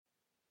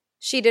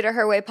She Did It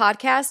Her Way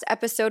podcast,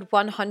 episode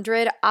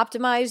 100,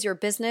 Optimize Your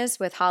Business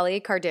with Holly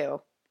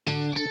Cardew.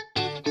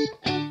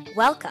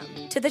 Welcome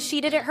to the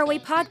She Did It Her Way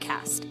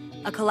podcast,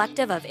 a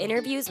collective of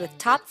interviews with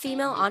top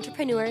female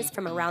entrepreneurs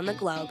from around the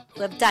globe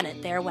who have done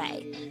it their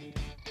way.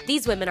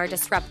 These women are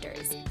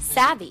disruptors,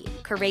 savvy,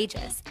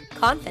 courageous,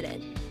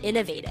 confident,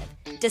 innovative,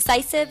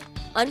 decisive,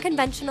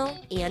 unconventional,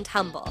 and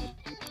humble.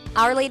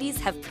 Our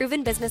ladies have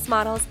proven business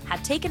models,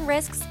 have taken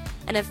risks,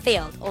 and have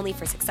failed only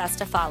for success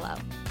to follow.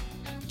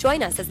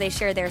 Join us as they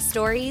share their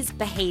stories,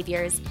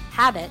 behaviors,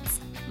 habits,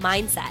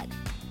 mindset,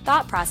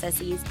 thought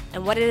processes,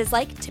 and what it is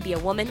like to be a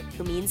woman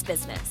who means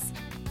business.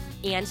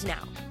 And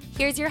now,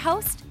 here's your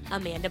host,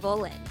 Amanda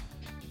Boleyn.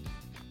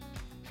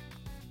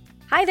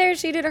 Hi there,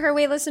 She Did It Her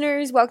Way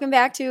listeners. Welcome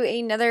back to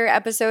another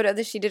episode of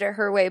the She Did It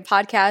Her Way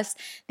podcast,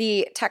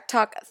 the Tech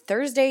Talk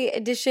Thursday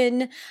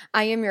edition.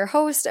 I am your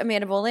host,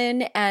 Amanda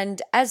Boleyn,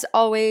 and as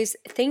always,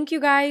 thank you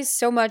guys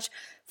so much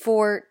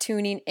for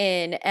tuning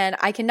in. And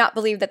I cannot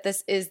believe that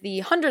this is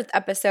the 100th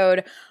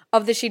episode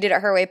of the She Did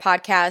It Her Way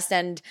podcast.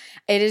 And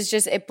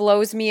it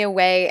blows me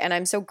away. And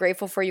I'm so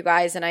grateful for you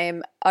guys. And I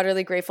am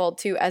utterly grateful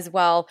too, as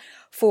well,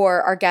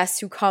 for our guests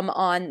who come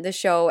on the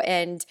show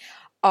and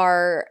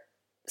are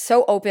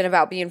so open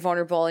about being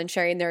vulnerable and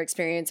sharing their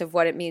experience of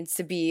what it means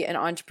to be an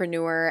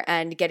entrepreneur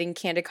and getting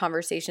candid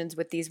conversations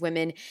with these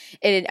women.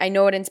 I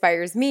know it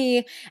inspires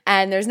me,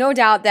 and there's no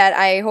doubt that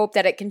I hope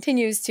that it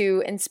continues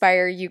to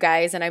inspire you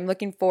guys, and I'm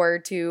looking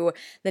forward to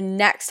the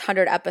next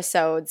 100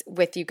 episodes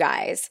with you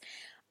guys.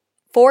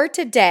 For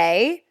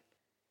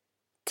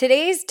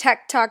today's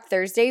Tech Talk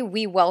Thursday,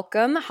 we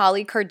welcome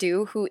Holly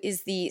Cardew, who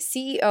is the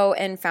CEO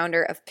and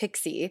founder of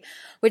Pixie,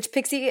 which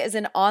Pixie is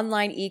an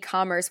online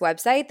e-commerce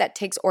website that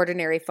takes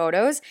ordinary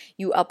photos,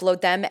 you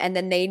upload them, and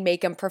then they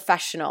make them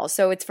professional.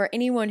 So it's for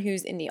anyone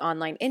who's in the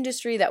online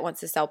industry that wants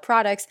to sell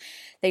products.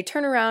 They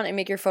turn around and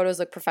make your photos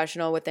look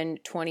professional within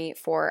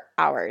 24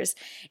 hours.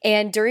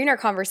 And during our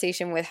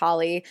conversation with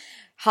Holly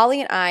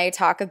and I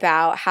talk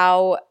about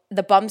how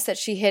the bumps that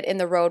she hit in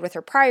the road with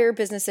her prior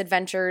business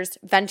ventures,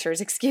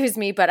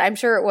 but I'm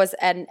sure it was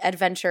an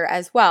adventure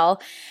as well,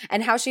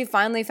 and how she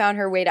finally found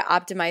her way to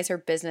optimize her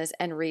business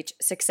and reach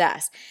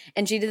success.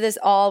 And she did this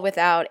all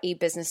without a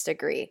business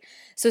degree.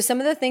 So some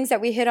of the things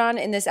that we hit on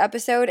in this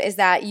episode is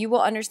that you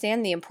will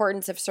understand the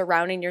importance of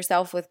surrounding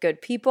yourself with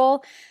good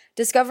people,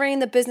 discovering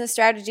the business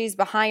strategies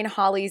behind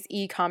Holly's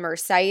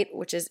e-commerce site,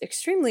 which is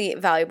extremely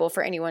valuable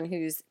for anyone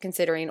who's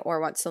considering or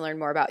wants to learn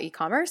more about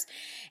e-commerce,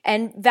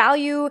 and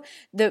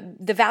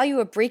the value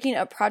of breaking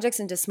up projects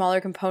into smaller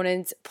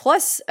components,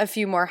 plus a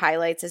few more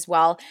highlights as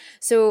well.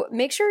 So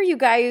make sure you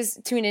guys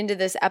tune into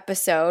this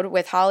episode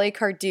with Holly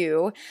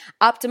Cardew,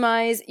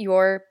 Optimize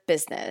Your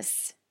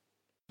Business.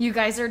 You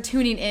guys are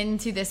tuning in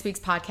to this week's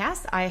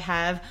podcast. I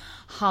have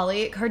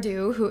Holly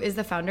Cardew, who is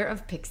the founder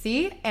of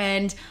Pixie,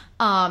 and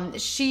I'm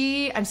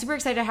super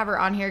excited to have her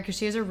on here because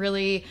she has a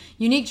really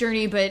unique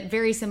journey, but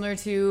very similar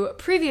to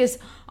previous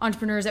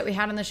entrepreneurs that we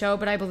had on the show.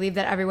 But I believe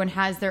that everyone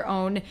has their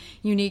own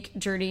unique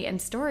journey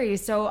and story.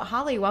 So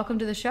Holly, welcome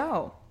to the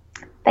show.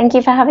 Thank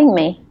you for having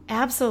me.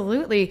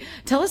 Absolutely.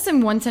 Tell us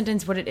in one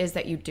sentence what it is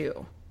that you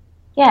do.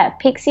 Yeah,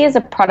 Pixie is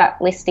a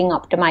product listing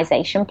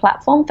optimization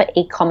platform for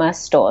e-commerce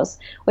stores,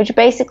 which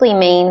basically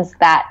means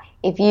that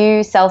if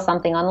you sell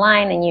something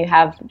online and you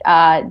have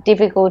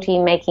difficulty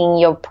making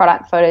your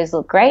product photos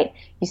look great,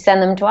 you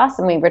send them to us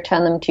and we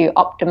return them to you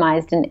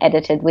optimized and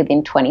edited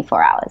within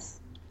 24 hours.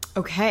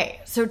 Okay,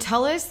 so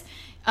tell us,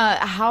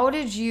 how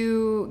did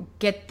you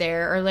get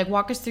there, or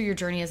walk us through your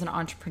journey as an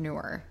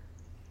entrepreneur?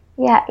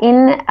 Yeah,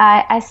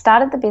 I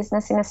started the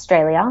business in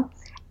Australia.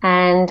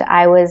 And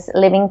I was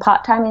living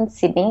part-time in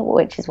Sydney,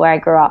 which is where I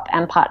grew up,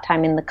 and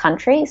part-time in the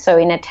country, so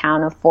in a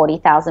town of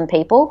 40,000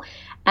 people.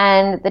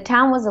 And the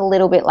town was a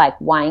little bit like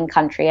wine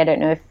country. I don't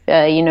know if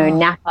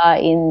Napa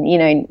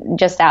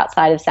just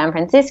outside of San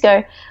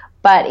Francisco.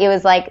 But it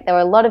was like there were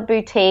a lot of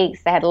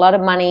boutiques, they had a lot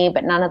of money,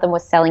 but none of them were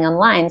selling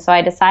online. So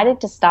I decided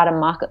to start a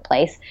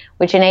marketplace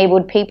which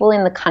enabled people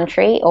in the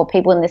country or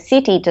people in the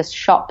city to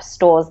shop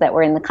stores that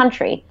were in the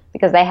country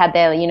because they had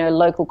their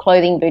local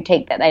clothing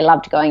boutique that they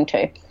loved going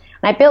to.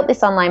 And I built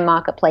this online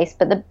marketplace,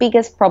 but the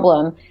biggest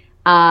problem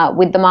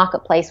with the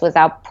marketplace was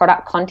our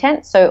product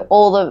content. So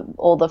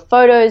all the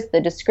photos,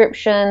 the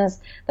descriptions,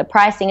 the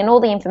pricing, and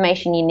all the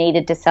information you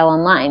needed to sell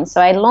online.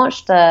 So I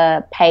launched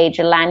a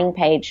landing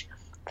page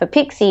for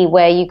Pixie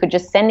where you could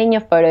just send in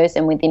your photos,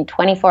 and within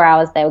 24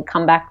 hours they would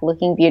come back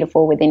looking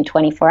beautiful within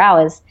 24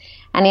 hours.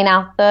 And in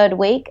our third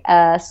week,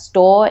 a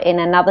store in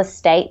another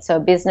state, so a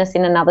business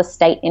in another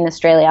state in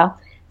Australia,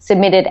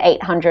 submitted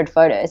 800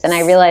 photos, and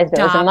I realized it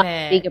was a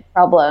much bigger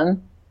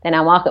problem than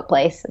our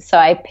marketplace. So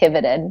I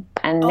pivoted,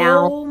 and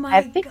now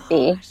I have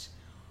Pixie.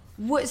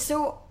 What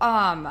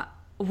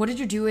did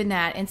you do in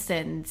that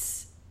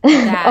instance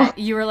that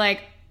you were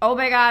like, oh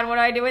my God, what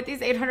do I do with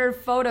these 800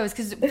 photos?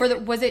 Because in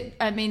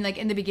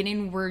the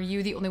beginning, were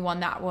you the only one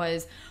that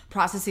was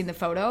processing the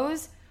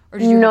photos? Or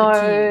did you have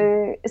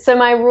a team? So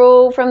my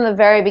rule from the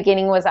very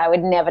beginning was I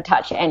would never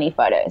touch any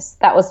photos.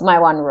 That was my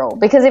one rule.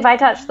 Because if I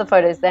touched the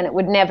photos, then it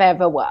would never,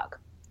 ever work.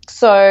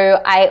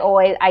 So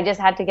I just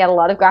had to get a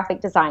lot of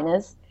graphic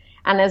designers.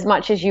 And as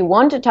much as you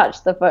want to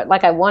touch the photo,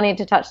 like I wanted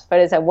to touch the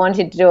photos, I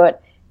wanted to do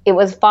it, it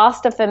was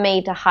faster for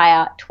me to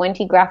hire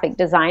 20 graphic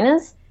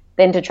designers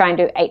than to try and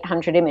do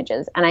 800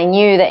 images. And I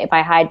knew that if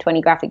I hired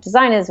 20 graphic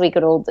designers, they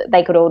could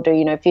all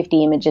do,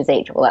 50 images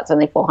each. Well, that's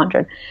only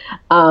 400.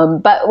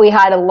 But we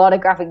hired a lot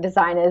of graphic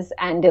designers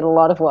and did a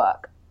lot of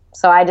work.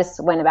 So I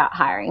just went about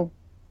hiring.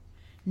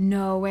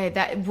 No way.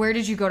 Where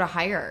did you go to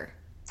hire?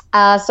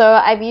 So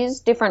I've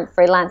used different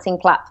freelancing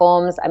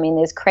platforms. I mean,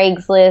 there's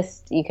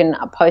Craigslist. You can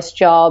post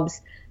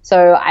jobs.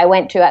 So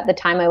at the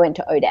time I went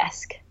to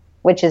Odesk,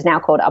 which is now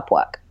called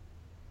Upwork.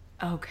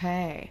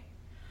 Okay.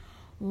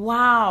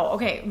 Wow.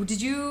 Okay.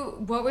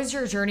 What was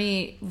your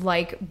journey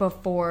like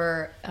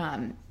before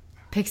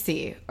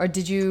Pixie? Or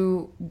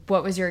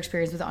what was your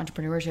experience with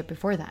entrepreneurship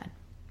before that?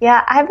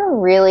 Yeah, I have a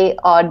really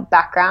odd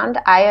background.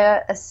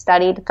 I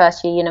studied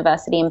first year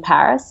university in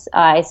Paris.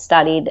 I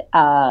studied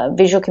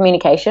visual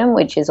communication,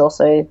 which is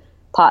also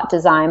part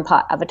design,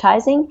 part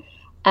advertising.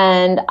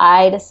 And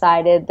I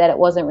decided that it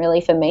wasn't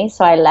really for me,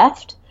 so I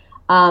left.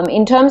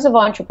 In terms of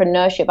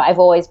entrepreneurship, I've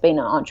always been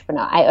an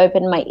entrepreneur. I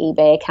opened my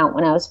eBay account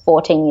when I was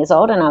 14 years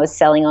old and I was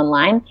selling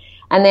online.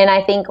 And then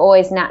I think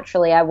always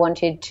naturally I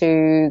wanted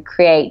to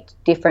I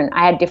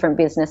had different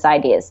business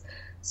ideas.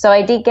 So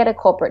I did get a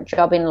corporate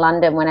job in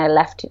London when I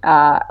left,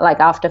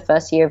 after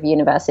first year of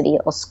university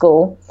or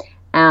school.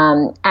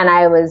 And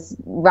I was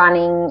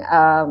running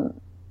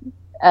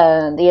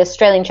the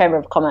Australian Chamber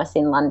of Commerce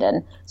in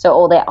London. So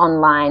all their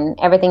online,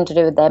 everything to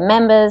do with their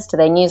members, to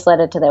their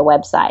newsletter, to their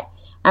website.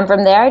 And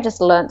from there, I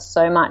just learned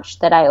so much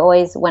that I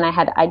always, when I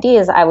had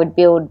ideas, I would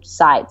build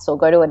sites or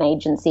go to an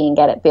agency and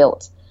get it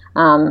built.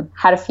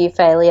 Had a few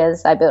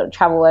failures. I built a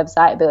travel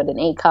website, built an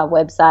e-car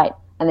website,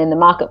 and then the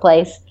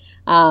marketplace.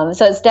 So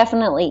it's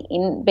definitely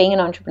being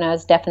an entrepreneur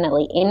is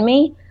definitely in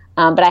me.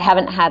 But I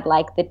haven't had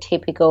like the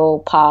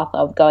typical path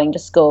of going to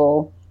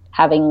school,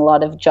 having a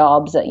lot of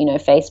jobs at,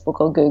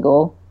 Facebook or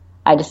Google.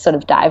 I just sort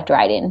of dived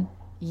right in.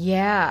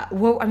 Yeah.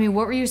 Well, I mean,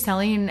 what were you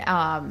selling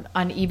on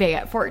eBay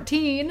at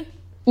 14?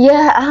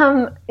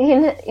 Yeah.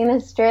 In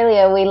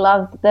Australia, we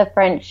loved the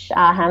French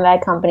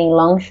handbag company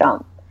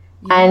Longchamp.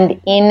 Yeah.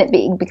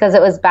 And because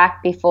it was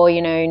back before,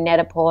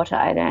 Net-a-Porter,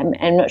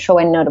 I'm not sure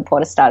when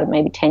Net-a-Porter started,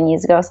 maybe 10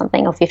 years ago or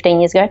something, or 15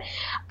 years ago.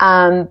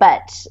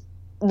 But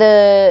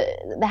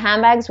the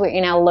handbags were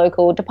in our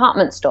local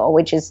department store,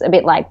 which is a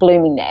bit like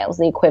Bloomingdale's,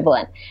 the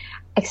equivalent,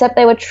 except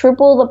they were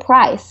triple the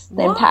price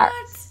than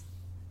Paris.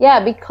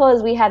 Yeah,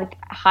 because we had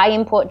high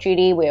import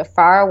duty, we were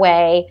far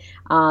away,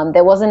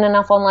 there wasn't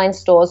enough online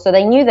stores, so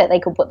they knew that they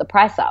could put the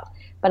price up.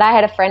 But I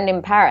had a friend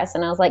in Paris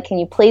and I was like, can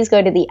you please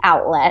go to the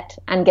outlet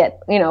and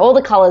get, all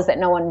the colors that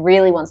no one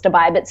really wants to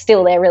buy, but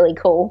still they're really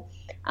cool.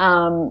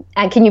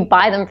 And can you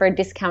buy them for a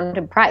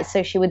discounted price?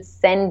 So she would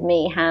send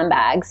me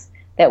handbags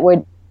that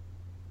would,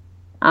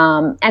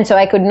 and so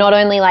I could not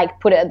only like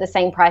put it at the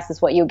same price as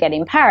what you'll get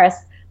in Paris,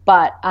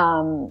 but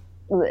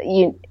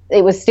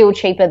it was still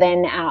cheaper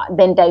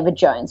than David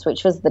Jones,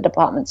 which was the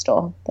department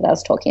store that I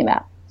was talking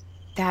about.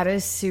 That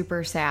is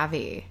super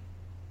savvy.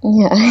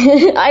 Yeah,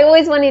 I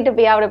always wanted to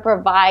be able to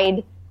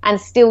provide,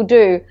 and still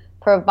do,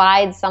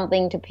 provide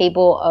something to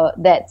people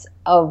that's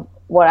of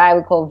what I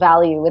would call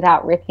value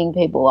without ripping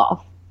people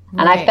off.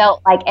 Right. And I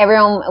felt like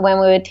everyone, when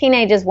we were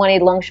teenagers,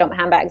 wanted Longchamp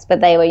handbags, but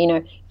they were,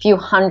 a few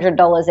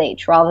 $100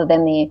 each rather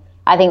than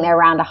I think they're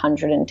around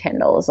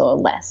 $110 or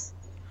less.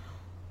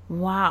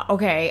 Wow.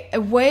 Okay.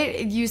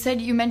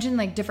 You mentioned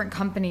like different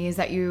companies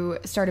that you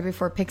started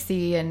before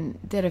Pixie and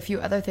did a few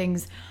other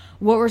things.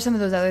 What were some of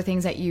those other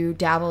things that you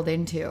dabbled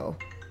into?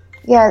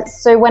 Yeah,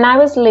 so when I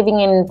was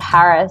living in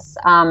Paris,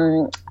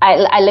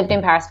 I lived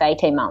in Paris for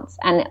 18 months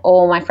and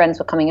all my friends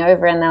were coming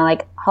over and they're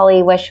like,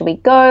 Holly, where should we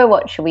go?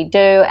 What should we do?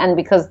 And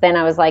because then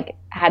I was like,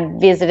 had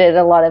visited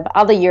a lot of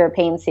other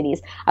European cities,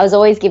 I was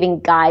always giving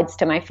guides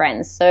to my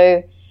friends.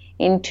 So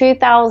in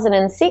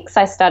 2006,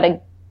 I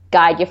started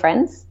Guide Your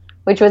Friends,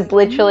 which was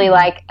literally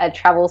like a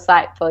travel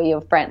site for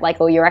your friend, like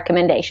all your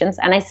recommendations.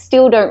 And I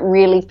still don't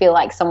really feel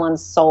like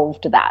someone's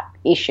solved that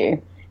issue.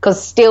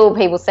 Because still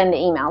people send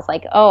able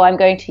like, oh, I'm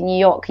going to New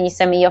York. Can you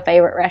send me your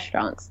favorite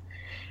restaurants?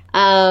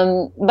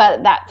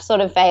 But that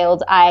sort of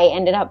failed. I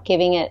ended up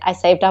giving it. I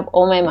saved up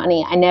all my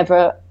money.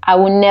 I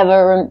will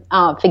never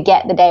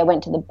forget the day I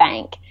went to the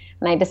bank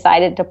and I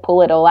decided to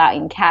pull it all out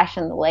in cash.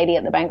 And the lady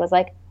at the bank was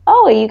like,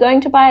 oh, are you going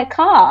to buy a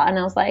car? And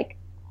I was like,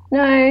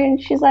 no. And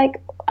she's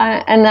like,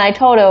 and I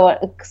told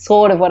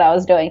her what I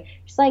was doing.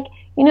 She's like,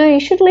 you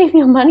should leave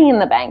your money in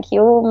the bank.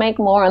 You'll make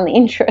more on the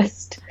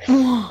interest.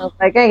 I was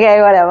like,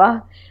 okay,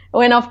 whatever. I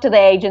went off to the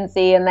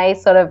agency and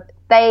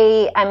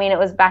it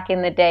was back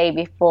in the day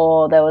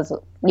before there was,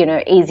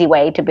 easy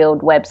way to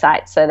build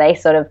websites. So they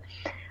sort of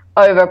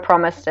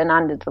overpromised and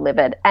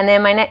underdelivered. And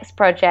then my next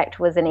project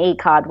was an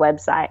e-card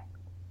website.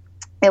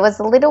 It was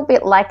a little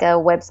bit like a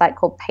website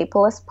called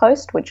Paperless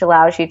Post, which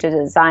allows you to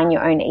design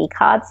your own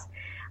e-cards.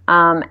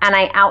 And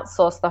I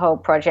outsourced the whole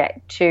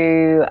project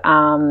to,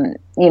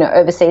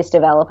 overseas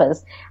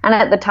developers. And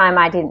at the time,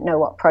 I didn't know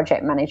what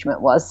project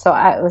management was. So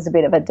it was a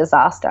bit of a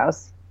disaster. I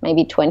was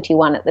maybe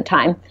 21 at the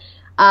time.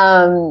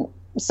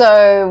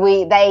 So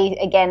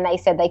they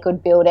said they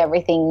could build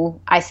everything.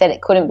 I said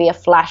it couldn't be a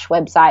Flash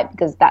website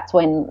because that's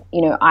when,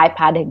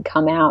 iPad had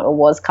come out or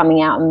was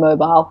coming out in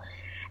mobile.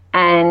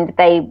 And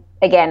they,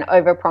 again,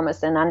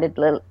 overpromised and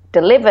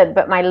under-delivered.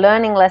 But my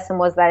learning lesson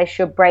was that I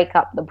should break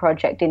up the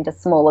project into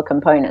smaller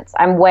components.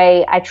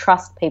 I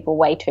trust people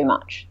way too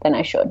much than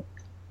I should.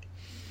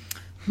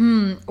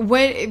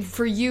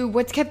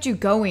 What's kept you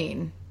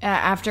going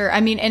after,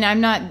 and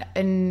I'm not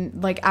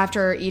in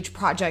after each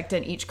project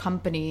and each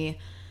company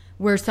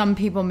where some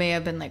people may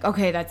have been like,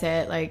 okay, that's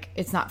it. Like,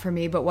 it's not for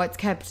me, but what's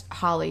kept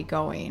Holly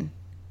going?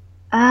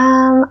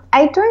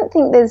 I don't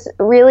think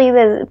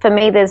for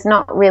me, there's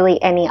not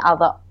really any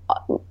other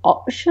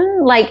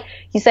option. Like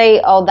you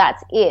say, oh,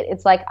 that's it.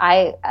 It's like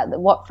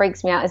what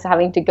freaks me out is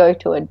having to go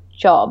to a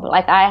job.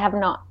 Like I have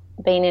not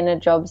been in a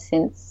job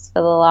for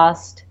the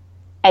last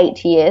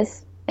 8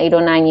 years, 8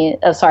 or 9 years.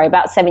 Oh, sorry,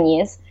 about 7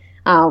 years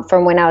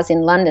from when I was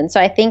in London.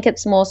 So I think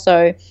it's more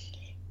so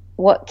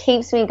what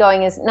keeps me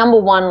going is, number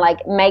one,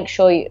 like make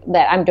sure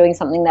that I'm doing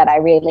something that I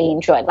really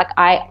enjoy. Like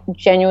I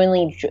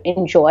genuinely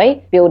enjoy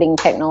building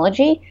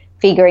technology,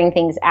 figuring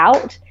things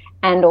out,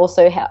 and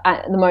also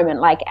at the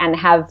moment, and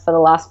have for the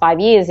last 5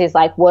 years is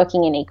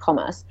working in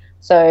e-commerce.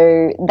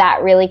 So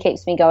that really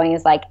keeps me going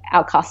is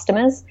our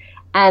customers.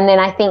 And then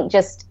I think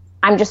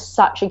I'm just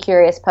such a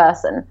curious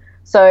person.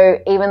 So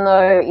even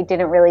though it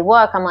didn't really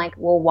work, I'm like,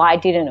 well, why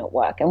didn't it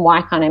work? And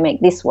why can't I make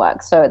this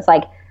work? So it's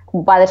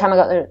by the time I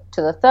got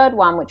to the third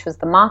one, which was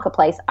the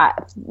marketplace,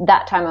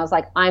 that time I was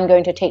like, I'm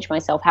going to teach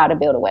myself how to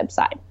build a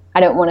website. I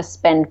don't want to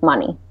spend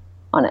money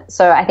on it.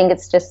 So I think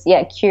it's just,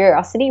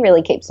 curiosity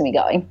really keeps me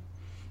going.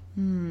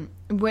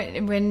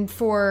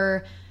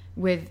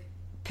 With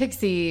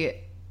Pixie,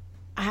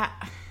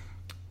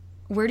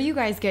 where do you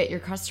guys get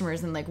your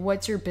customers, and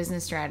what's your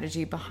business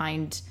strategy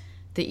behind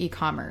the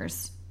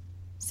e-commerce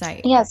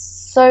site? Yes.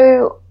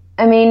 So,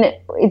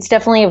 it's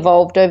definitely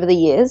evolved over the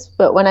years,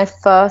 but when I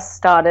first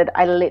started,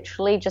 I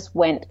literally just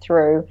went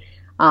through,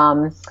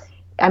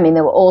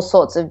 there were all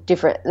sorts of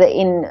different,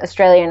 in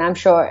Australia, and I'm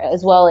sure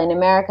as well in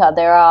America,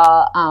 there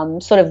are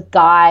sort of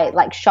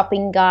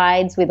shopping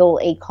guides with all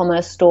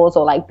e-commerce stores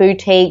or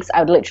boutiques.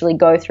 I would literally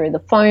go through the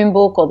phone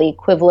book or the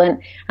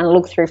equivalent and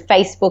look through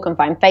Facebook and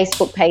find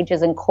Facebook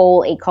pages and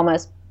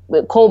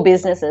call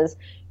businesses.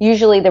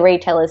 Usually the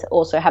retailers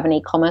also have an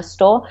e-commerce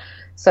store.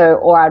 So,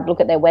 or I'd look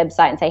at their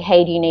website and say,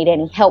 hey, do you need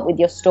any help with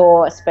your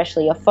store,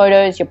 especially your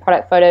photos, your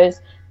product photos?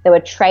 There were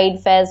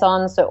trade fairs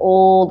on, so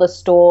all the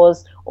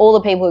stores, all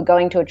the people who are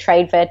going to a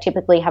trade fair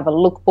typically have a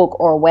lookbook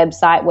or a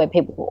website where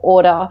people will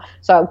order.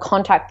 So I would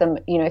contact them,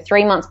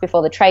 3 months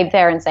before the trade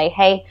fair and say,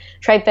 hey,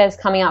 trade fair's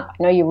coming up.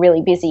 I know you're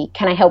really busy.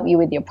 Can I help you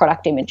with your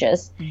product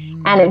images?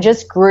 And it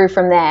just grew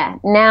from there.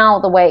 Now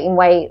the way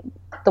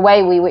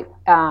we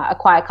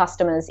acquire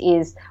customers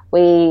is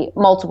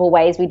multiple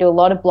ways. We do a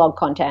lot of blog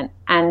content,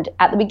 and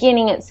at the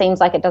beginning it seems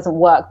like it doesn't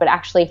work, but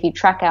actually if you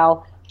track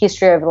our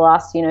history over the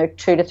last 2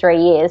 to 3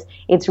 years,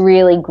 it's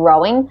really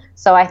growing.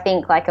 So I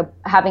think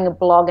having a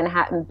blog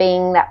and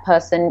being that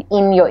person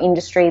in your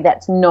industry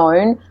that's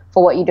known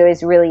for what you do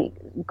is a really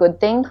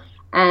good thing.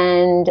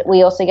 And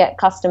we also get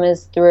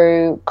customers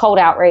through cold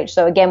outreach.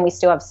 So again, we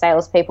still have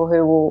salespeople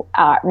who will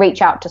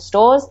reach out to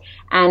stores,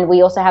 and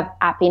we also have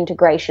app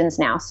integrations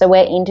now. So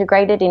we're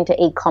integrated into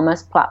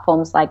e-commerce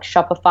platforms like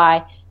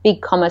Shopify,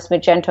 BigCommerce,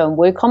 Magento, and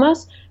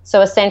WooCommerce. So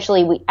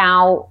essentially,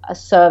 our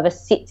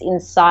service sits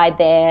inside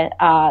their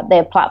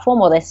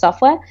platform or their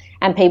software,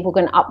 and people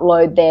can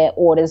upload their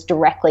orders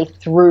directly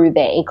through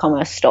their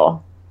e-commerce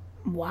store.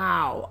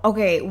 Wow.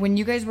 Okay. When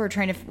you guys were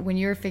when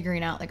you were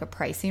figuring out a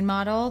pricing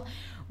model,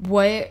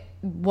 what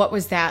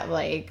was that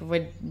like?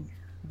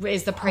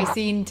 Is the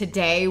pricing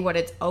today what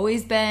it's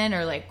always been,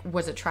 or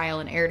was it trial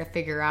and error to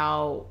figure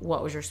out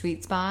what was your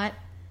sweet spot?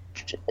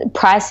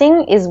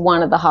 Pricing is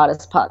one of the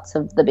hardest parts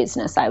of the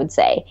business, I would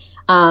say.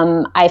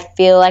 I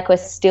feel like we're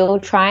still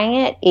trying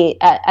it.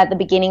 At the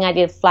beginning, I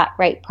did flat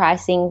rate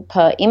pricing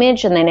per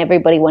image, and then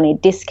everybody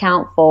wanted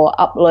discount for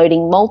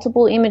uploading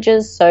multiple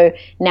images. So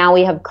now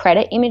we have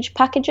credit image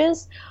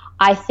packages.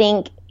 I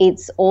think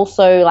it's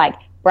also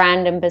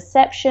brand and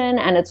perception,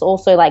 and it's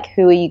also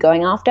who are you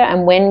going after?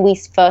 And when we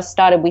first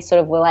started, we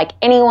sort of were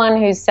anyone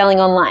who's selling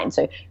online.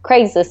 So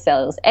Craigslist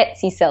sellers,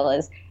 Etsy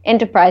sellers,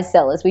 enterprise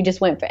sellers, we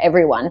just went for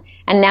everyone.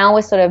 And now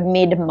we're sort of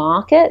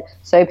mid-market,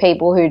 so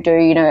people who do,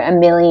 $1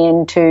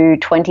 million to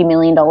 $20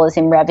 million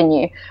in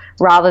revenue,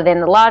 rather than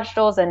the large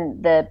stores.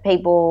 And the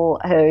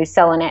people who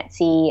sell on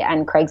Etsy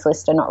and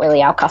Craigslist are not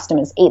really our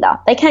customers either.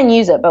 They can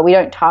use it, but we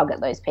don't target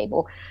those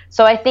people.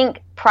 So I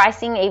think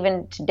pricing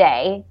even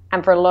today,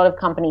 and for a lot of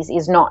companies,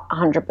 is not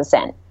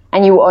 100%.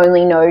 And you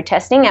only know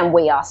testing, and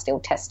we are still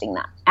testing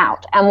that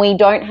out. And we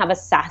don't have a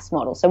SaaS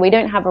model, so we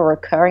don't have a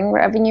recurring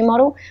revenue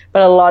model,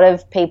 but a lot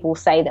of people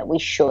say that we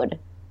should.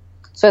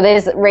 So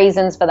there's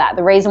reasons for that.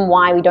 The reason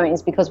why we don't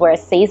is because we're a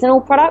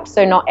seasonal product,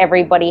 so not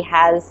everybody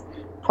has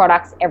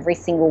products every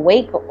single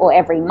week or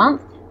every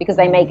month, because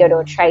they may go to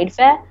a trade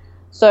fair.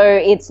 So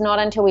it's not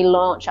until we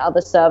launch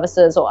other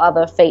services or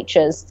other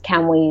features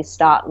can we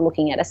start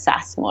looking at a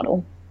SaaS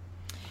model.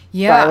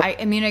 Yeah, so,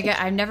 I mean, again,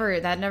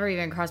 that never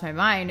even crossed my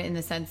mind in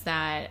the sense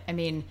that, I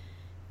mean,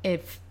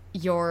 if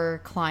your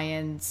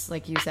clients,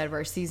 like you said,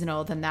 were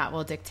seasonal, then that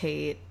will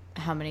dictate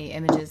how many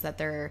images that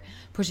they're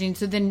pushing.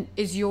 So then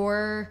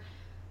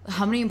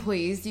how many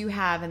employees do you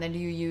have, and then do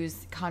you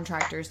use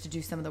contractors to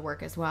do some of the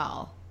work as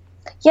well?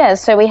 Yeah,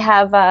 so we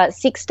have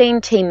 16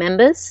 team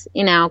members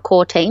in our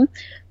core team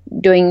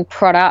doing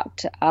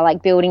product,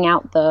 like building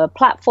out the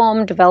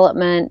platform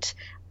development,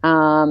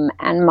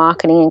 and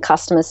marketing and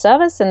customer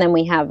service. And then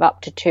we have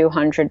up to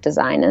 200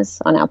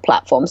 designers on our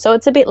platform. So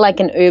it's a bit like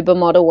an Uber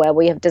model where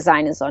we have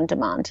designers on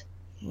demand.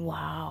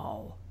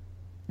 Wow.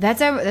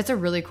 That's a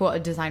really cool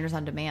designers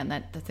on demand.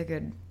 That's a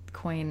good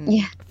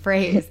coin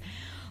phrase.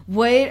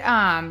 What,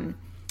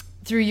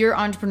 through your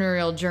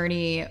entrepreneurial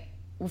journey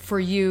for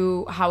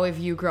you, how have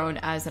you grown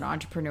as an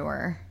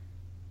entrepreneur?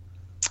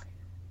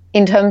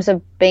 In terms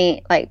of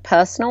being like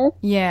personal?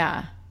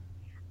 Yeah.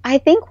 I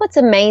think what's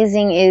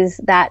amazing is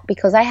that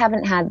because I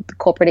haven't had the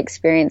corporate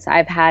experience,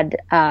 I've had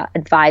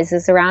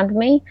advisors around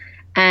me,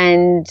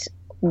 and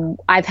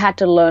I've had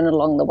to learn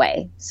along the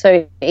way.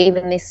 So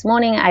even this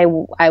morning, I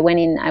went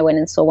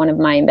and saw one of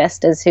my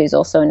investors who's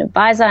also an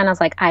advisor, and I was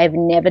like, I have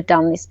never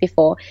done this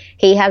before.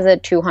 He has a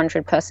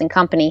 200-person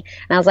company,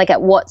 and I was like,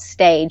 at what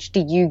stage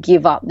do you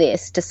give up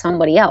this to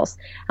somebody else?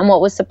 And what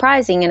was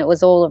surprising, and it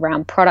was all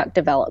around product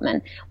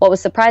development, what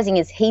was surprising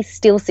is he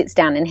still sits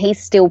down and he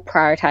still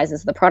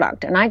prioritizes the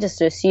product. And I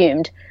just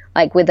assumed,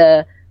 like with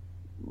a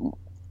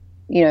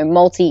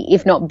multi,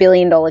 if not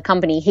billion-dollar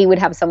company, he would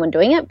have someone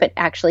doing it, but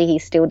actually he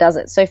still does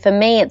it. So for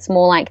me, it's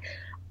more like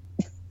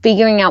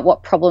figuring out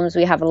what problems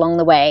we have along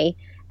the way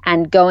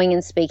and going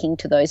and speaking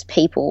to those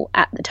people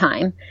at the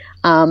time.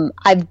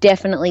 I've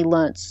definitely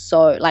learned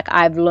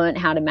I've learned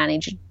how to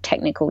manage a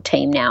technical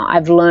team now.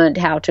 I've learned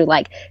how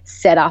to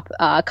set up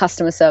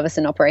customer service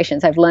and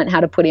operations. I've learned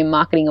how to put in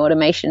marketing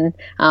automation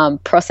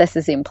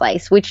processes in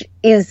place, which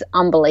is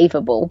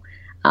unbelievable.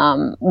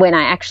 When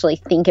I actually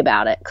think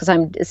about it, because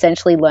I'm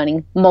essentially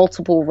learning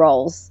multiple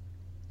roles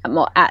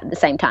at the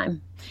same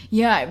time.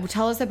 Yeah.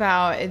 Tell us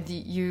about,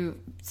 you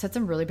said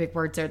some really big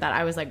words there that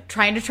I was like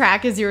trying to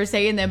track as you were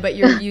saying them, but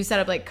you set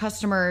up like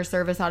customer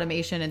service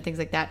automation and things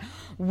like that.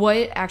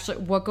 What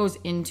goes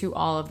into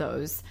all of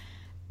those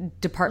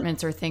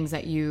departments or things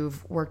that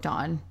you've worked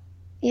on?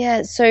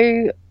 Yeah.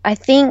 So I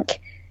think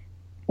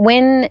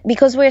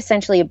because we're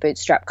essentially a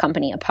bootstrap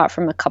company, apart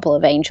from a couple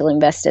of angel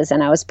investors,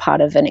 and I was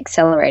part of an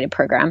accelerator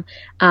program,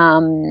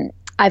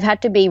 I've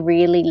had to be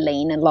really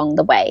lean along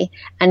the way.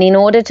 And in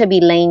order to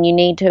be lean, you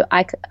need to,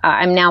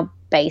 I'm now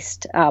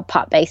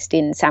part based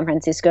in San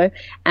Francisco.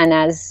 And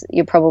as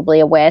you're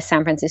probably aware,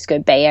 San Francisco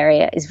Bay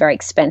Area is very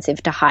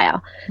expensive to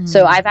hire. Mm.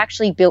 So I've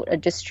actually built a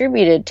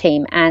distributed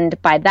team.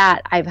 And by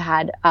that, I've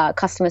had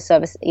customer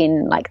service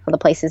in like other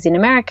places in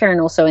America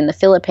and also in the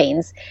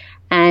Philippines.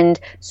 And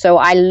so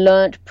I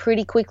learned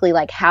pretty quickly,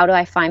 like, how do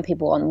I find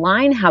people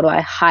online? How do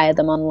I hire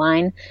them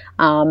online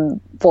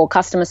for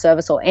customer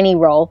service or any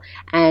role,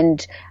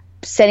 and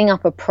setting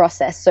up a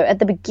process. So at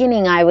the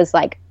beginning, I was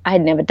like, I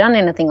had never done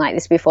anything like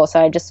this before.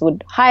 So I just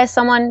would hire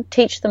someone,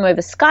 teach them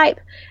over Skype,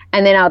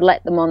 and then I would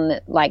let them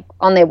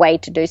on their way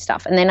to do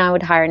stuff. And then I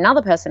would hire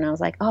another person. And I was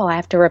like, oh, I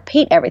have to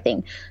repeat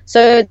everything. So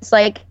it's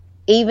like,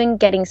 even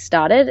getting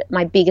started,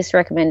 my biggest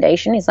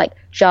recommendation is like,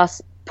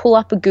 just pull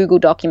up a Google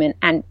document,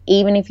 and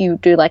even if you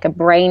do like a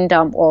brain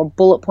dump or a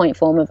bullet point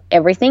form of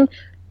everything,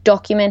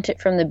 document it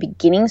from the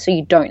beginning so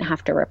you don't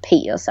have to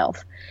repeat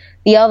yourself.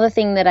 The other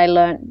thing that I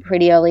learned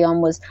pretty early on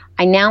was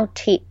I now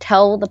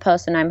tell the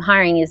person I'm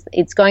hiring is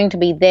it's going to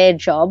be their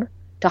job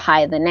to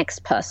hire the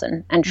next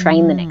person and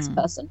train the next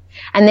person.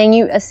 And then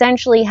you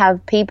essentially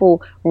have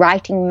people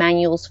writing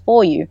manuals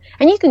for you,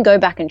 and you can go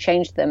back and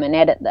change them and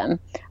edit them.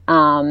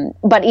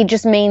 But it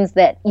just means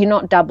that you're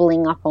not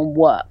doubling up on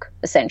work,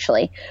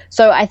 essentially.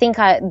 So I think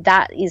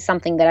that is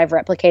something that I've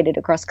replicated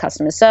across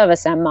customer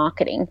service and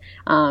marketing.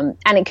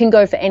 And it can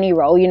go for any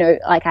role.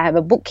 Like I have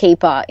a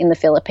bookkeeper in the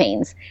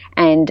Philippines,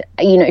 and,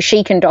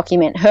 she can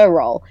document her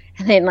role.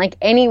 And then like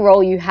any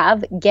role you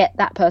have, get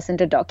that person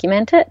to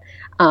document it.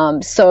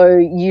 So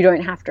you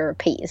don't have to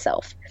repeat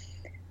yourself.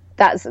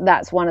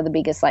 That's one of the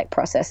biggest like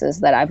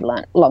processes that I've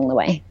learned along the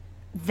way.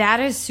 That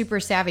is super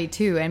savvy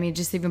too. I mean,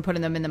 just even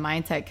putting them in the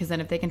mindset, because then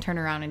if they can turn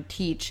around and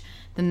teach,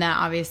 then that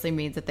obviously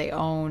means that they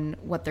own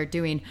what they're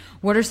doing.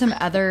 What are some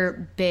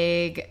other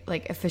big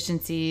like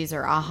efficiencies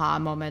or aha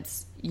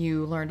moments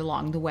you learned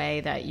along the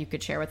way that you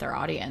could share with our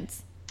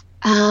audience?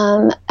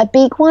 A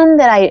big one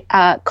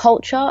that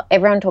culture,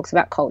 everyone talks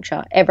about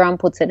culture. Everyone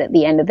puts it at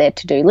the end of their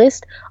to-do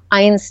list.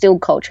 I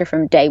instilled culture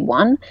from day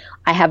one.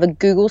 I have a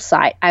Google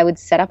site. I would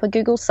set up a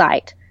Google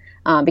site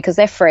because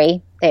they're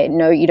free.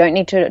 You don't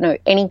need to know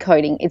any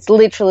coding. It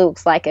literally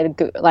looks like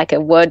a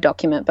Word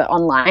document, but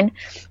online.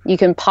 You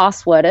can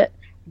password it,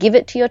 give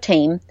it to your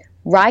team,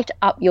 write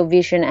up your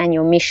vision and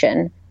your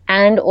mission,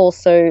 and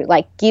also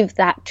like give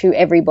that to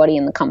everybody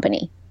in the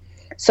company.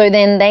 So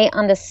then they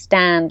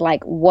understand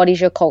like what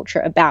is your culture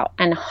about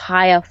and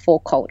hire for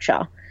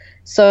culture.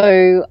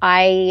 So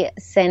we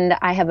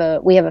have a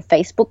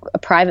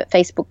private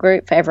Facebook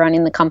group for everyone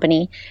in the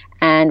company,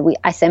 and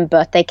I send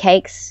birthday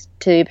cakes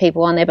to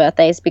people on their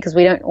birthdays because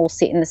we don't all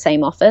sit in the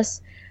same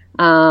office.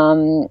 We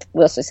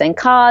also send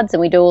cards,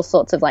 and we do all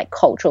sorts of like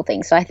cultural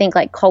things. So I think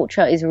like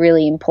culture is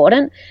really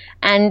important.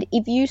 And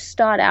if you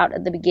start out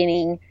at the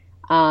beginning,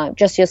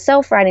 just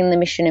yourself writing the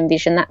mission and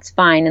vision, that's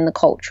fine. And the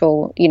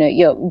cultural,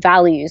 your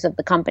values of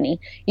the company,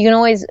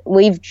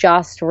 we've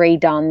just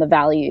redone the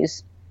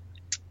values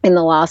in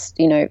the last,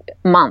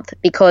 month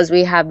because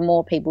we have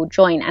more people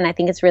join. And I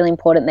think it's really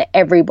important that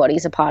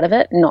everybody's a part of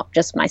it, not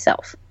just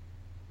myself.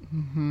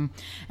 Mm-hmm.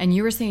 And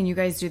you were saying you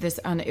guys do this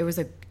it was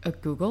a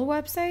Google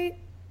website?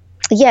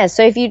 Yeah.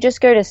 So if you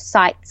just go to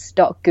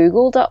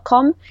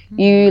sites.google.com,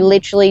 you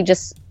literally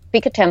just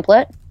pick a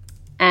template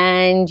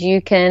and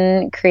you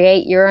can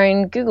create your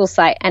own Google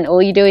site. And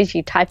all you do is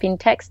you type in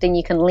text and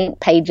you can link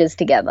pages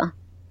together.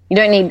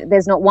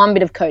 There's not one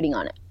bit of coding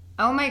on it.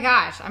 Oh my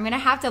gosh, I'm going to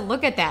have to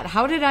look at that.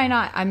 How did I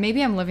not?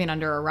 Maybe I'm living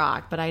under a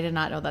rock, but I did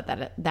not know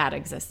that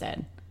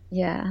existed.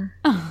 Yeah.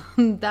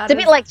 It's a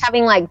bit like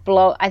having like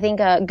blog. I think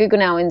Google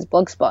now owns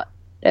Blogspot,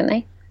 don't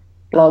they?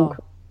 Blog.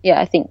 Oh. Yeah,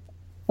 I think.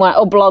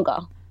 Or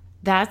Blogger.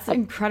 That's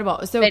incredible.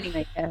 So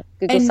anyway,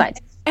 Google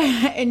Sites.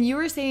 And you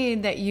were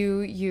saying that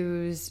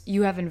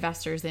you have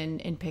investors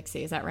in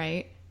Pixie, is that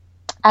right?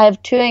 I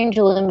have 2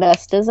 angel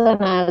investors,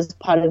 and I was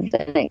part of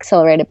an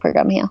accelerator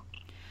program here.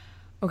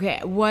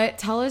 Okay,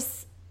 tell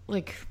us,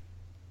 like,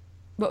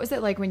 what was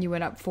it like when you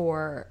went up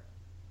for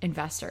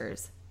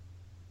investors?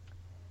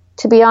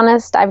 To be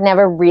honest, I've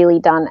never really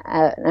done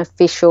an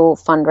official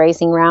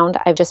fundraising round.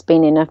 I've just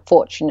been in a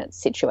fortunate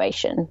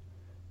situation.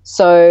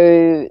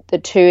 So the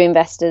 2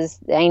 investors,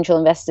 the angel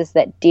investors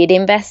that did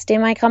invest in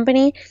my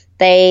company,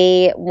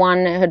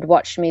 one had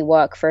watched me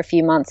work for a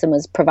few months and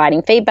was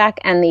providing feedback,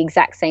 and the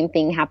exact same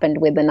thing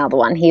happened with another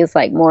one. He is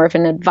like more of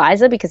an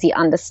advisor because he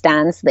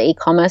understands the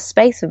e-commerce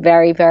space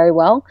very, very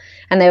well.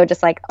 And they were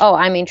just like, oh,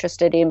 I'm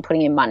interested in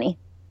putting in money.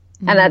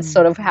 And that's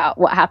sort of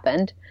what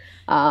happened.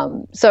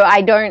 So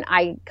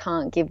I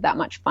can't give that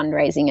much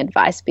fundraising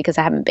advice because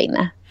I haven't been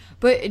there.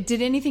 But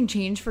did anything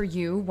change for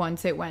you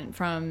once it went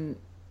from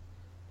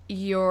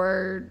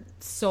your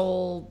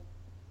sole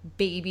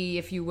baby,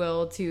 if you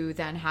will, to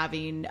then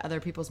having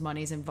other people's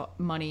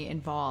money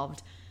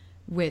involved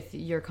with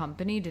your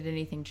company? Did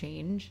anything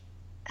change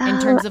in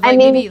terms of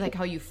maybe like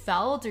how you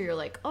felt, or you're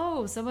like,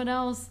 oh, someone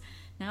else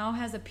now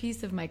has a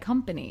piece of my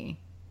company?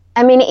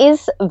 I mean, it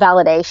is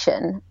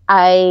validation.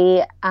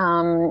 They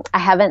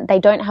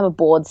don't have a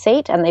board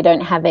seat and they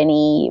don't have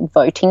any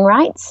voting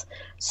rights.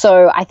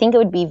 So I think it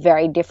would be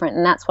very different.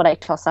 And that's what I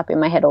toss up in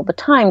my head all the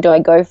time. Do I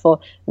go for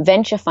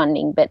venture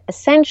funding? But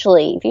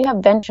essentially, if you have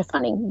venture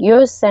funding, you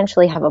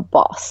essentially have a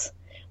boss,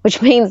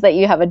 which means that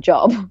you have a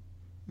job.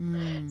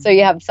 So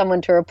you have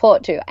someone to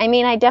report to. I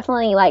mean, I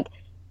definitely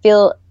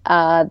feel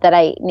that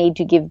I need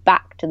to give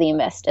back to the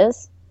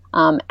investors.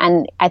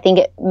 And I think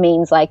it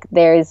means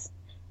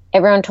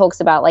everyone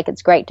talks about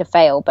it's great to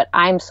fail, but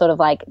I'm sort of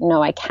like,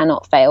 no, I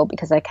cannot fail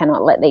because I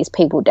cannot let these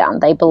people down.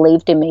 They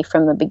believed in me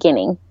from the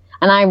beginning.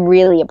 And I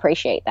really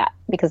appreciate that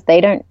because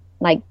they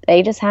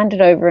just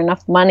handed over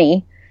enough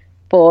money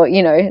for,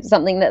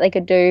 something that they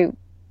could do,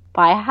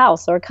 buy a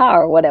house or a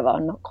car or whatever,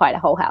 not quite a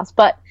whole house,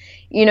 but,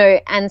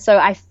 and so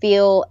I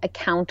feel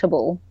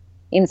accountable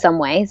in some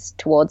ways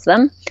towards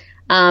them.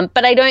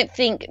 But I don't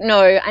think,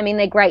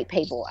 they're great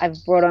people. I've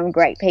brought on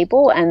great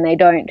people and they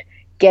don't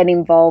get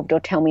involved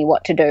or tell me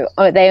what to do.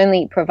 They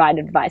only provide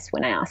advice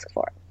when I ask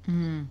for it.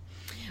 Mm.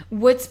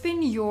 What's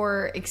been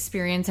your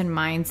experience and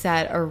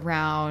mindset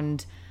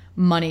around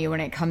money when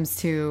it comes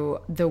to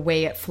the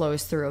way it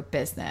flows through a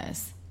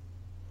business?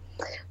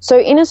 So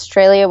in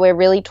Australia, we're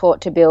really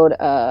taught to build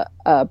a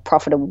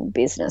profitable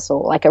business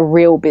or a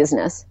real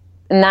business.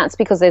 And that's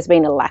because there's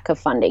been a lack of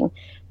funding.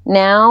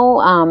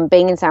 Now,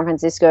 being in San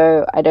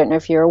Francisco, I don't know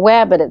if you're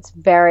aware, but it's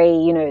very,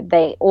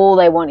 all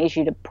they want is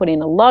you to put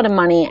in a lot of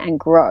money and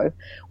grow,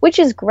 which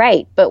is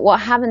great. But what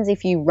happens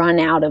if you run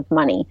out of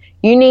money?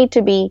 You need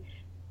to be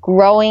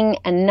growing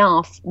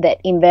enough that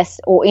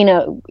invest, or in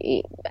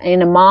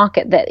a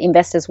market that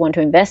investors want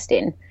to invest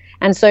in.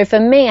 And so for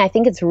me, I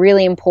think it's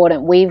really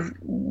important.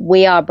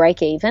 We are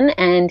break even,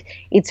 and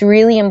it's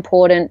really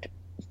important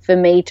for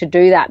me to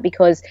do that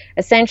because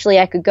essentially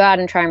I could go out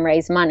and try and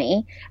raise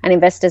money and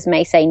investors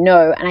may say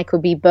no, and I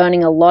could be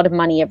burning a lot of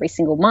money every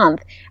single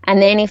month. And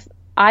then if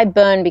I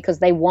burn because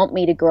they want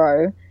me to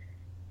grow,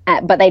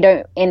 but they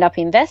don't end up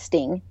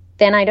investing,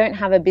 then I don't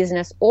have a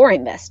business or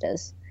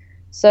investors.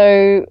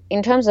 So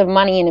in terms of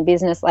money in a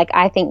business,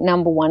 I think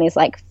number one is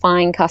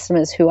find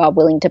customers who are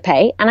willing to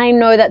pay. And I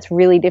know that's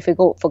really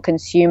difficult for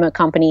consumer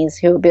companies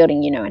who are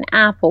building, an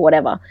app or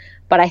whatever.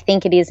 But I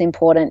think it is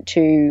important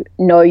to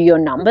know your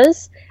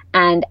numbers.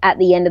 And at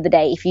the end of the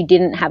day, if you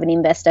didn't have an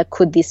investor,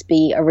 could this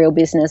be a real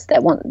business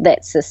that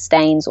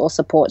sustains or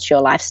supports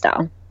your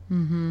lifestyle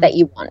that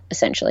you want,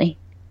 essentially?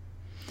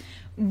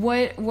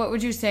 What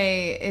would you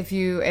say if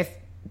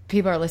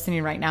people are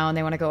listening right now and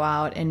they want to go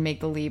out and make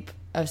the leap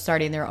of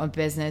starting their own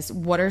business,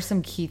 what are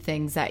some key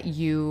things that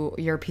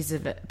your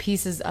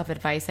pieces of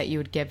advice that you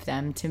would give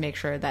them to make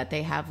sure that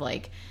they have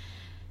like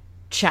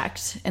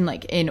checked and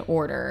like in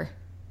order?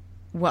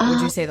 What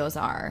would you say those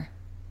are?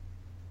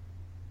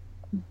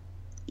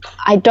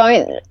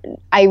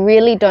 I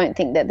really don't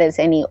think that there's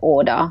any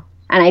order,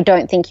 and I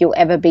don't think you'll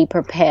ever be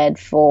prepared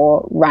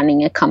for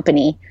running a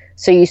company.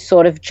 So you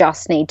sort of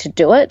just need to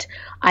do it.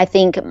 I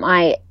think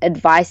my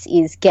advice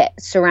is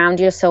surround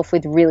yourself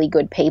with really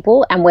good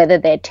people, and whether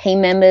they're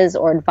team members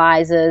or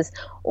advisors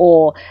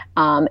or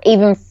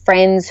even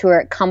friends who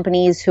are at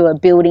companies who are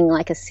building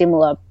like a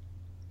similar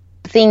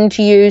thing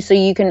to you. So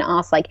you can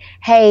ask like,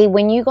 hey,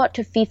 when you got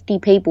to 50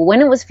 people,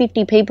 when it was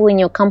 50 people in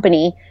your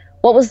company,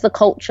 what was the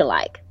culture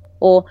like?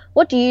 Or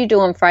what do you do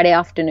on Friday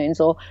afternoons?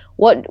 Or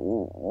what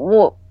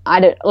I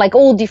don't, like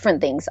all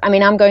different things. I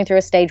mean, I'm going through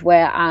a stage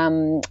where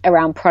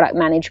around product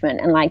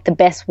management and like the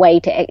best way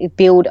to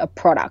build a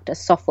product, a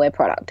software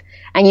product.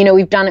 And, you know,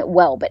 we've done it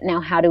well, but now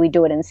how do we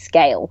do it in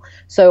scale?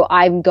 So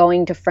I'm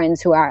going to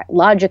friends who are at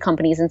larger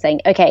companies and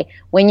saying, okay,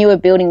 when you were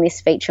building this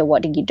feature,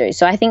 what did you do?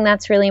 So I think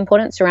that's really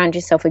important. Surround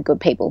yourself with good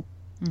people.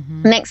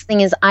 Mm-hmm. Next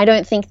thing is, I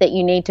don't think that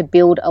you need to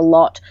build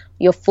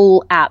your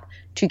full app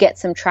to get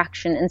some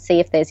traction and see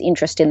if there's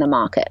interest in the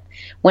market.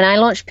 When I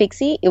launched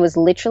Pixie, it was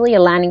literally a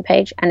landing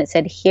page and it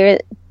said, here,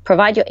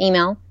 provide your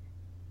email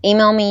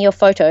me your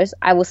photos,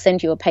 I will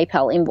send you a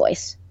PayPal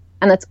invoice.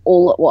 And that's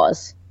all it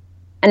was.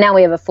 And now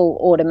we have a full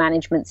order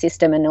management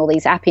system and all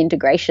these app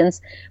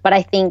integrations. But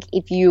I think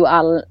if you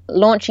are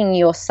launching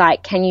your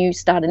site, can you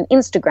start an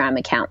Instagram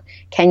account?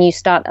 Can you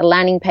start a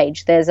landing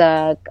page? There's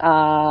a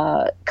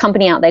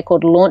company out there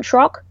called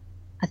LaunchRock.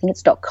 I think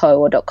it's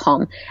 .co or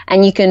 .com,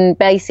 and you can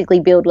basically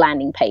build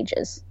landing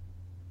pages.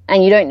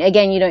 And you don't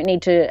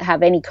need to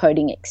have any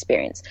coding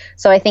experience.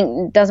 So I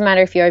think it doesn't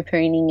matter if you're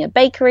opening a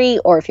bakery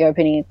or if you're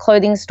opening a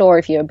clothing store,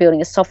 if you're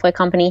building a software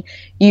company,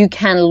 you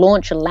can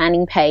launch a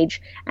landing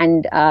page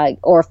and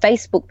or a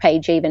Facebook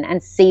page even,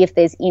 and see if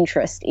there's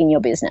interest in your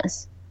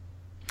business.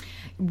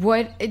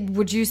 What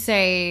would you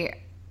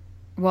say?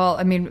 Well,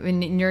 I mean,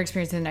 in your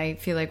experience, and I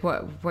feel like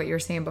what you're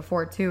saying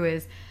before too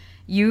is,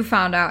 you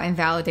found out and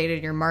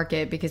validated your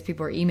market because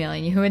people were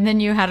emailing you, and then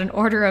you had an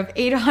order of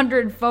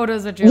 800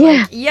 photos, which you're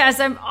like, yes,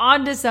 I'm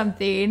onto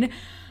something.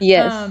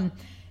 Yes.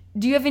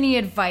 Do you have any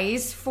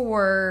advice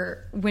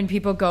for when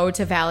people go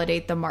to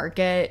validate the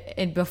market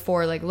and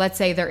before, like, let's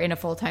say they're in a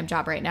full-time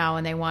job right now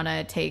and they want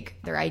to take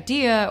their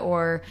idea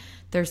or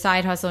their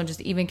side hustle and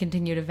just even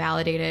continue to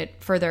validate it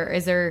further?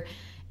 Is there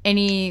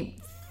any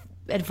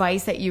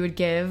advice that you would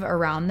give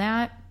around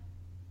that?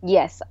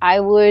 Yes,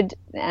 I would,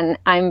 and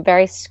I'm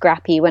very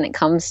scrappy when it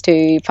comes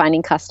to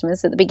finding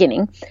customers at the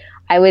beginning.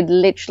 I would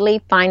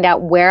literally find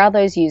out, where are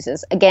those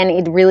users? Again,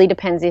 it really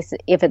depends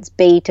if it's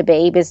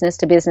B2B, business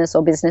to business,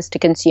 or business to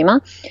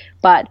consumer,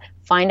 but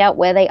find out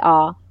where they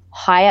are.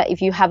 Hire,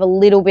 if you have a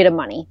little bit of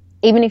money,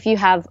 even if you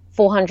have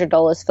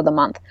 $400 for the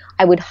month,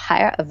 I would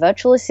hire a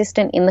virtual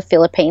assistant in the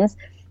Philippines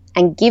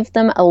and give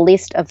them a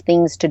list of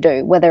things to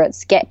do, whether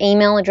it's get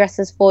email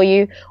addresses for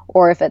you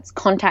or if it's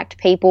contact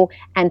people,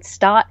 and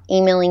start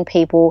emailing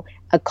people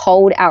a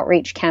cold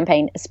outreach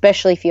campaign,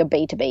 especially if you're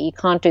B2B. You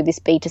can't do this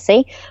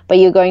B2C, but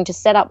you're going to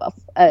set up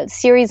a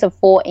series of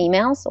 4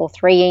 emails or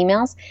 3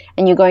 emails,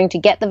 and you're going to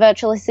get the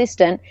virtual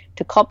assistant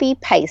to copy,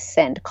 paste,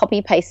 send.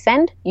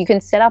 You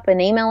can set up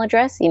an email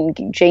address in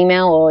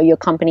Gmail or your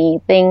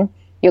company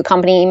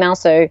email.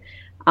 So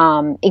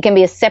it can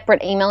be a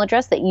separate email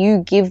address that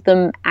you give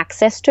them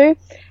access to,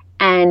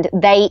 and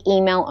they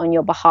email on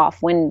your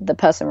behalf. When the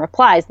person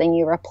replies, then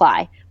you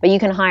reply. But you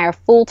can hire a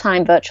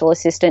full-time virtual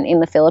assistant in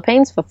the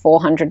Philippines for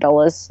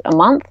 $400 a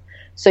month.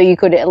 So you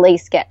could at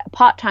least get a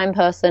part-time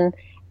person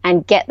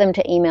and get them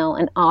to email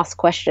and ask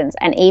questions.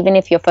 And even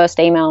if your first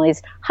email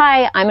is,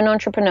 hi, I'm an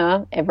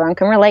entrepreneur, everyone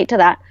can relate to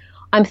that.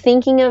 I'm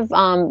thinking of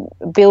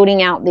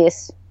building out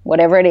this,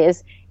 whatever it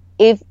is.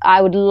 If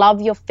I would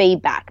love your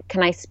feedback,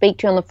 can I speak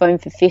to you on the phone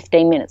for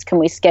 15 minutes? Can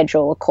we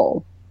schedule a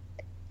call?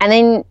 And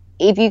then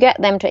if you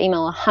get them to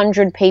email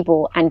 100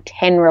 people and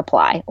 10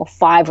 reply or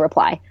 5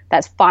 reply,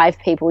 that's 5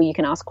 people you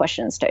can ask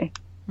questions to.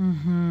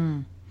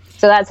 Mm-hmm.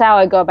 So that's how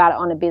I go about it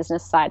on a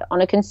business side.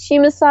 On a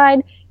consumer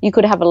side, you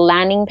could have a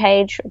landing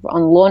page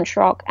on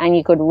LaunchRock, and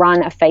you could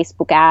run a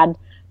Facebook ad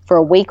for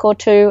a week or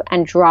 2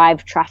 and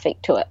drive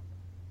traffic to it.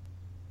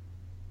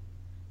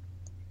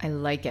 I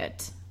like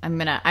it. I'm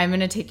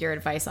gonna take your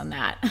advice on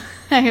that.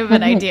 I have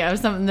an idea of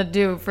something to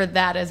do for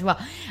that as well.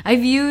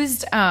 I've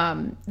used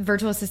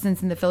virtual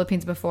assistants in the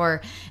Philippines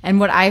before, and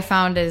what I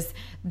found is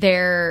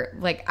they're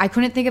like, I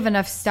couldn't think of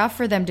enough stuff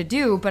for them to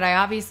do, but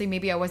I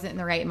wasn't in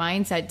the right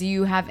mindset. Do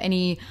you have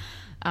any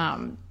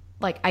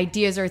like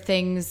ideas or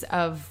things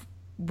of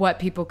what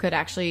people could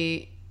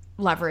actually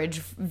leverage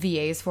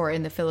VAs for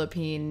in the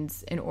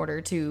Philippines in order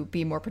to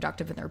be more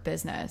productive in their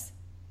business?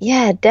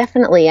 Yeah,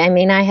 definitely. I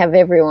mean, I have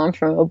everyone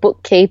from a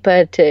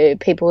bookkeeper to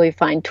people who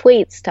find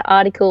tweets to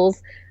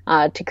articles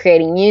to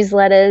creating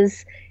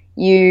newsletters.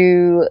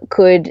 You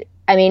could,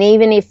 I mean,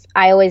 even if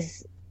I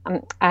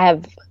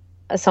have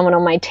someone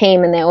on my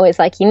team, and they're always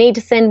like, you need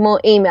to send more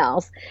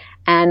emails.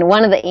 And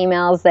one of the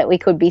emails that we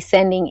could be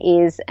sending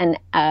is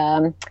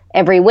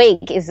every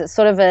week is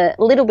sort of a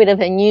little bit of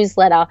a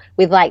newsletter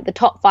with like the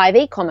top 5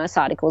 e-commerce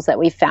articles that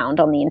we've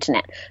found on the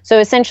internet. So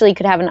essentially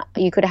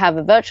you could have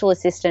a virtual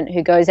assistant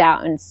who goes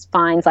out and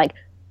finds like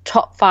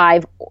top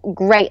 5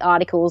 great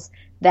articles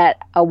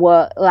that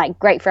were like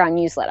great for our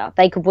newsletter.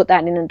 They could put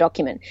that in a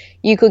document.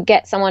 You could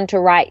get someone to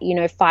write,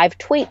 5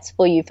 tweets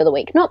for you for the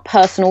week, not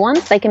personal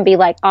ones. They can be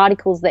like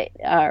articles that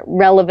are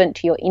relevant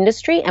to your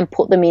industry and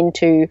put them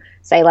into,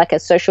 say, like a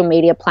social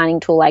media planning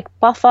tool like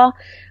Buffer.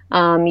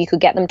 You could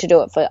get them to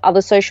do it for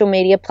other social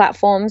media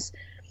platforms.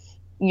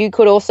 You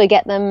could also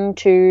get them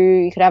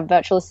you could have a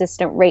virtual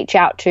assistant reach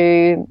out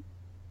to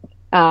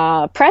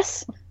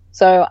press.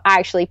 So I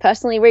actually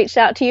personally reached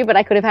out to you, but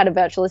I could have had a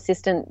virtual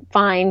assistant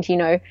find,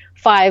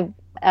 5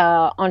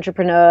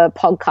 entrepreneur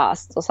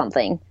podcasts or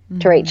something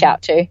to reach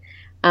out to.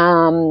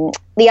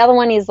 The other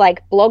one is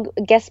like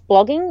guest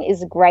blogging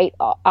is a great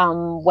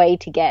way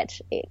to get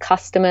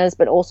customers,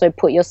 but also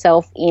put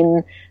yourself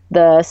in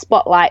the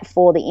spotlight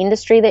for the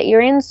industry that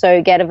you're in.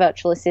 So get a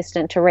virtual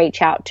assistant to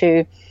reach out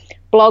to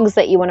blogs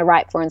that you want to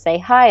write for and say,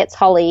 hi, it's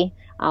Holly.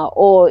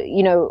 Or,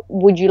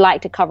 would you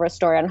like to cover a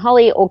story on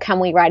Holly, or can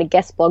we write a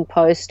guest blog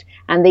post?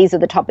 And these are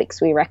the topics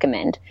we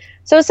recommend.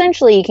 So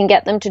essentially you can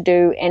get them to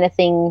do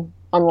anything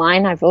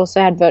online. I've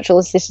also had virtual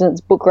assistants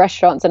book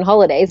restaurants and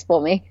holidays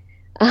for me.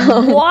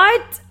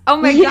 What? Oh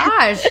my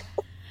gosh.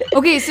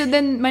 Okay. So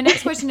then my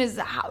next question is,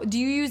 do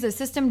you use a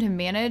system to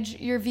manage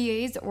your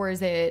VAs, or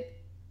is it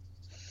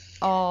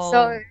all?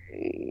 So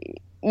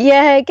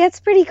yeah, it gets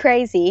pretty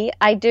crazy.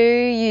 I do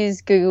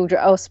use Google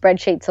or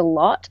spreadsheets a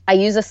lot. I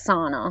use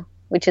Asana,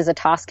 which is a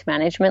task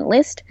management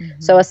list.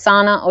 Mm-hmm. So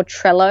Asana or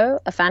Trello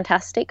are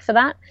fantastic for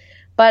that.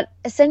 But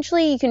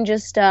essentially you can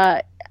just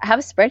have a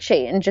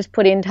spreadsheet and just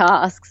put in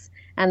tasks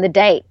and the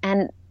date.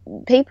 And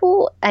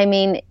people,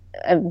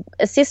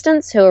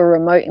 assistants who are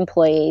remote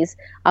employees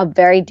are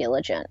very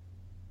diligent.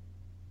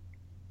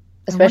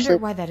 Especially, I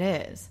wonder why that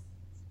is.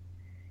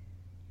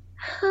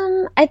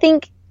 I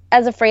think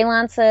as a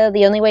freelancer,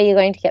 the only way you're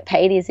going to get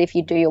paid is if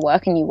you do your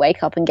work and you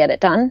wake up and get it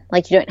done.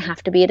 Like, you don't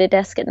have to be at a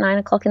desk at 9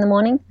 o'clock in the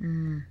morning.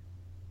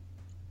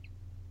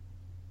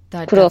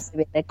 That could also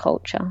be their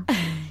culture.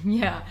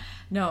 Yeah,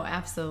 no,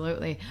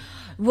 absolutely.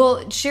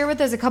 Well, share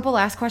with us a couple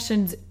last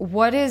questions.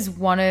 What is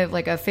one of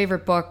like a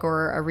favorite book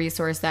or a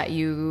resource that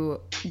you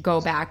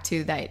go back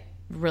to that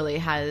really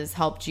has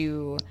helped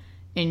you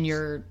in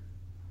your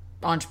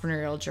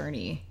entrepreneurial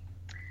journey?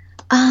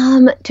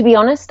 To be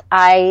honest,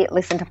 I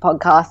listen to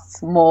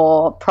podcasts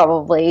more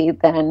probably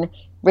than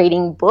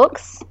reading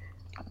books.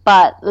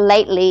 But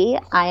lately,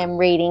 I am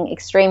reading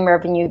Extreme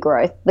Revenue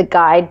Growth, The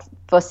Guide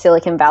for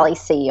Silicon Valley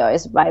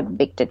CEOs by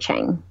Victor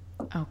Cheng.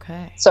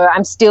 Okay. So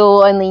I'm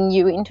still only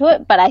new into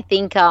it, but I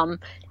think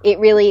it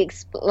really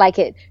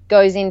it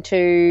goes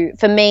into,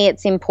 for me,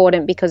 it's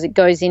important because it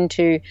goes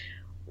into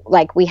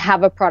like, we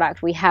have a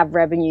product, we have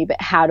revenue,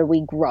 but how do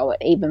we grow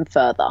it even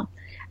further?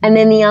 And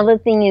then the other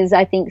thing is,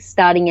 I think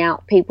starting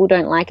out, people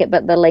don't like it,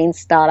 but the Lean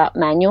Startup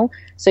Manual.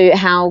 So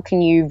how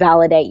can you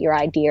validate your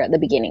idea at the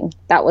beginning?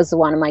 That was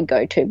one of my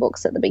go-to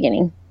books at the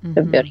beginning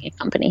of building a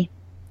company.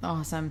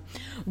 Awesome.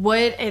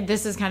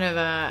 This is kind of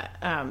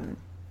a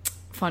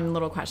fun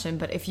little question,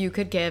 but if you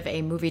could give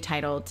a movie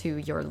title to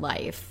your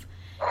life,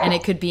 and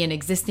it could be an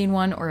existing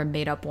one or a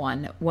made-up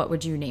one, what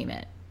would you name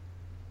it?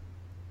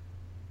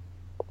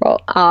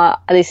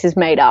 Well, this is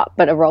made up,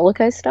 but a roller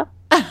coaster.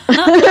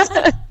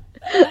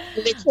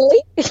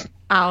 Literally.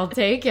 I'll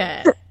take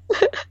it.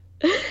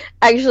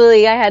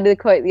 Actually, I had a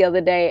quote the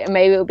other day, and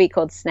maybe it would be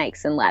called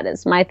Snakes and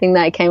Ladders. My thing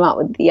that I came up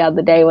with the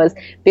other day was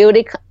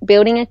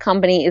building a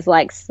company is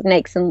like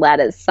snakes and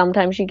ladders.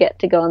 Sometimes you get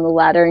to go on the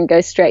ladder and go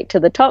straight to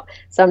the top.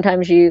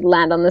 Sometimes you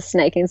land on the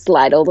snake and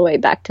slide all the way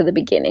back to the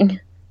beginning.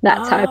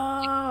 That's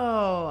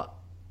how.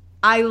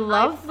 I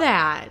love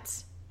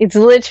that. It's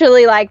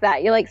literally like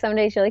that. You're like, some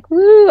days you're like,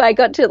 woo, I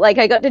got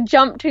to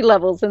jump 2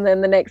 levels, and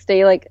then the next day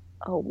you're like,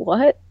 oh,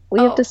 what? We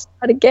have to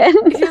start again.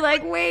 You're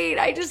like, wait,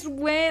 I just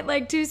went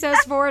like 2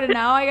 steps forward and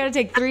now I got to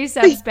take 3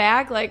 steps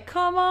back. Like,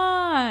 come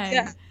on.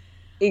 Yeah,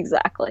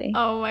 exactly.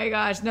 Oh my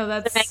gosh. No,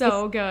 that's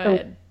so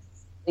good.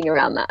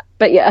 Around that.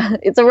 But yeah,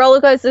 it's a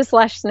roller coaster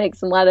 /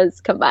 snakes and ladders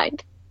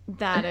combined.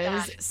 That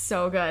is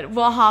so good.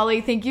 Well,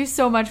 Holly, thank you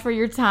so much for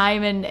your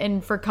time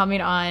and for coming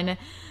on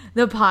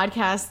the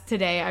podcast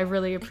today. I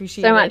really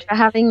appreciate it. So much for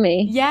having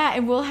me. Yeah,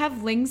 and we'll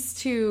have links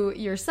to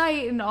your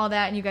site and all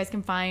that, and you guys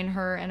can find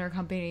her and her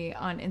company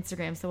on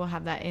Instagram, so we'll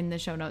have that in the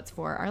show notes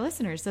for our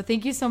listeners. So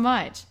thank you so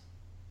much.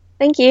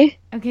 Thank you.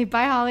 Okay,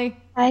 bye, Holly.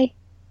 Bye.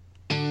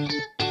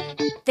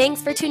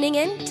 Thanks for tuning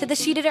in to the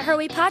She Did It Her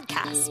Way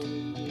podcast.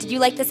 Did you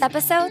like this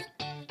episode?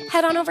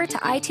 Head on over to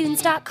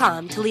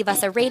iTunes.com to leave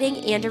us a rating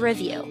and a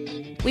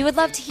review. We would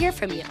love to hear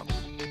from you.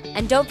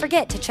 And don't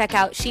forget to check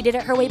out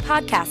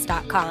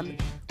SheDidItHerWayPodcast.com,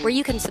 where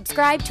you can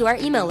subscribe to our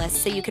email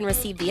list so you can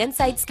receive the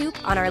inside scoop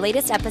on our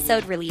latest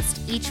episode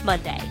released each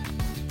Monday.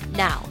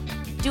 Now,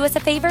 do us a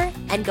favor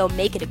and go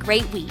make it a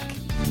great week.